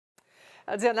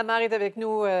Diane Lamar est avec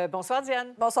nous. Bonsoir,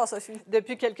 Diane. Bonsoir, Sophie.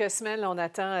 Depuis quelques semaines, on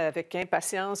attend avec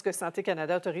impatience que Santé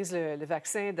Canada autorise le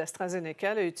vaccin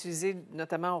d'AstraZeneca, utilisé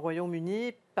notamment au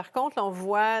Royaume-Uni. Par contre, on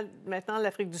voit maintenant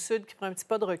l'Afrique du Sud qui prend un petit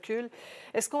pas de recul.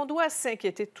 Est-ce qu'on doit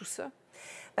s'inquiéter de tout ça?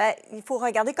 Bien, il faut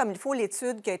regarder comme il faut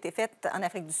l'étude qui a été faite en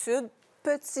Afrique du Sud.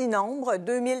 Petit nombre,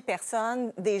 2000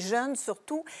 personnes, des jeunes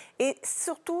surtout. Et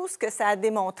surtout, ce que ça a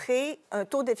démontré, un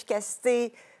taux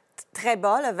d'efficacité très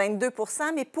bas, là, 22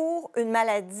 mais pour une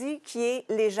maladie qui est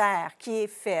légère, qui est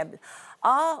faible.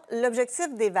 Or,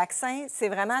 l'objectif des vaccins, c'est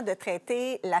vraiment de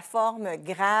traiter la forme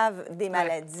grave des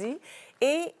maladies.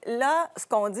 Et là, ce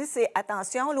qu'on dit, c'est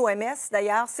attention, l'OMS,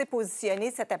 d'ailleurs, s'est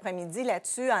positionné cet après-midi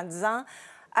là-dessus en disant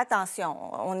attention,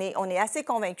 on est assez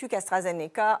convaincu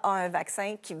qu'AstraZeneca a un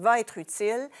vaccin qui va être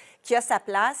utile, qui a sa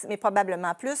place, mais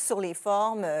probablement plus sur les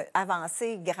formes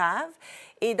avancées graves.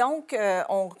 Et donc,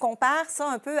 on compare ça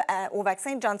un peu au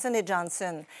vaccin Johnson &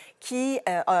 Johnson, qui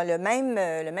a le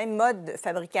même mode de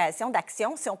fabrication,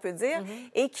 d'action, si on peut dire,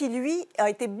 et qui, lui, a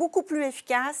été beaucoup plus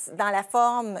efficace dans la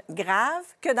forme grave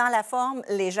que dans la forme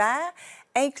légère,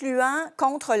 incluant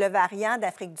contre le variant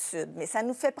d'Afrique du Sud. Mais ça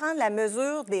nous fait prendre la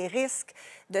mesure des risques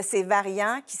de ces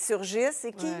variants qui surgissent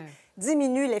et qui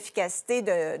diminuent l'efficacité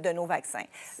de nos vaccins.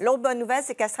 L'autre bonne nouvelle,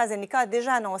 c'est qu'AstraZeneca a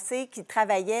déjà annoncé qu'il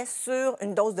travaillait sur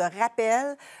une dose de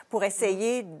rappel pour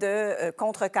essayer de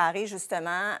contrecarrer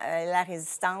justement la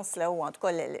résistance, là, ou en tout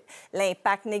cas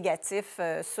l'impact négatif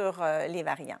sur les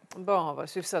variants. Bon, on va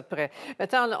suivre ça de près.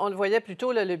 Maintenant, on le voyait plus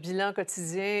tôt, là, le bilan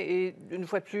quotidien est une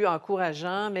fois de plus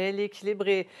encourageant, mais l'équilibre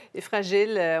est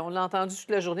fragile. On l'a entendu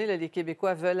toute la journée, là, les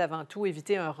Québécois veulent avant tout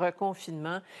éviter un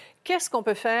reconfinement. Qu'est-ce qu'on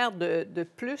peut faire de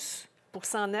plus pour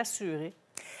s'en assurer?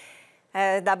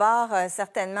 D'abord,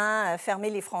 certainement, fermer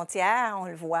les frontières, on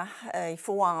le voit.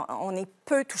 On est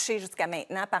peu touché jusqu'à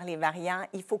maintenant par les variants.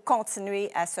 Il faut continuer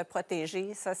à se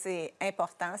protéger. Ça, c'est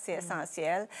important, c'est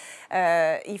essentiel.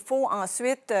 Il faut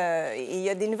ensuite, il y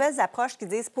a des nouvelles approches qui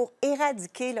disent pour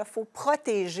éradiquer, il faut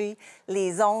protéger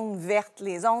les zones vertes,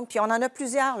 les zones. Puis on en a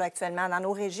plusieurs là, actuellement. Dans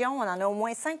nos régions, on en a au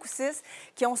moins 5 ou 6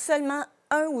 qui ont seulement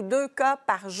 1 ou 2 cas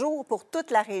par jour pour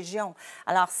toute la région.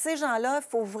 Alors, ces gens-là, il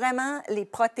faut vraiment les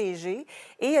protéger.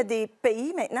 Et il y a des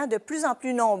pays maintenant de plus en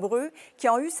plus nombreux qui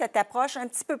ont eu cette approche un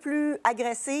petit peu plus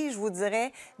agressive, je vous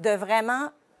dirais, de vraiment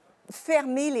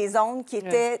fermer les zones qui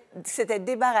s'étaient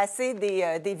débarrassées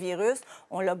des virus.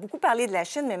 On l'a beaucoup parlé de la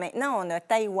Chine, mais maintenant, on a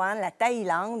Taïwan, la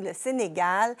Thaïlande, le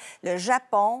Sénégal, le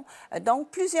Japon. Donc,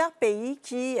 plusieurs pays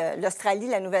l'Australie,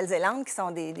 la Nouvelle-Zélande, qui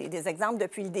sont des exemples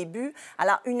depuis le début.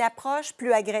 Alors, une approche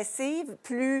plus agressive,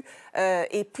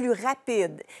 et plus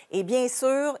rapide. Et bien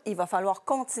sûr, il va falloir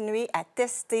continuer à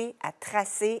tester, à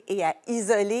tracer et à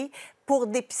isoler pour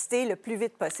dépister le plus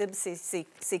vite possible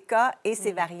ces cas et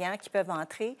ces variants qui peuvent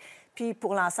entrer. Puis,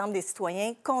 pour l'ensemble des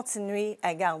citoyens, continuer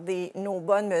à garder nos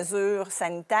bonnes mesures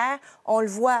sanitaires. On le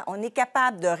voit, on est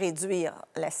capable de réduire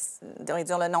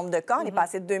le nombre de cas. On est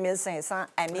passé de 2500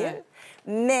 à 1000.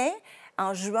 Mais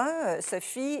en juin,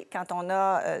 Sophie, quand on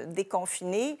a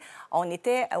déconfiné, on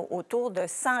était autour de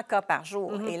 100 cas par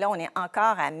jour. Et là, on est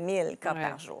encore à 1000 cas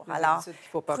par jour. Alors,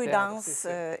 prudence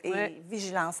et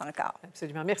vigilance encore.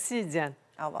 Absolument. Merci, Diane.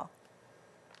 Au revoir.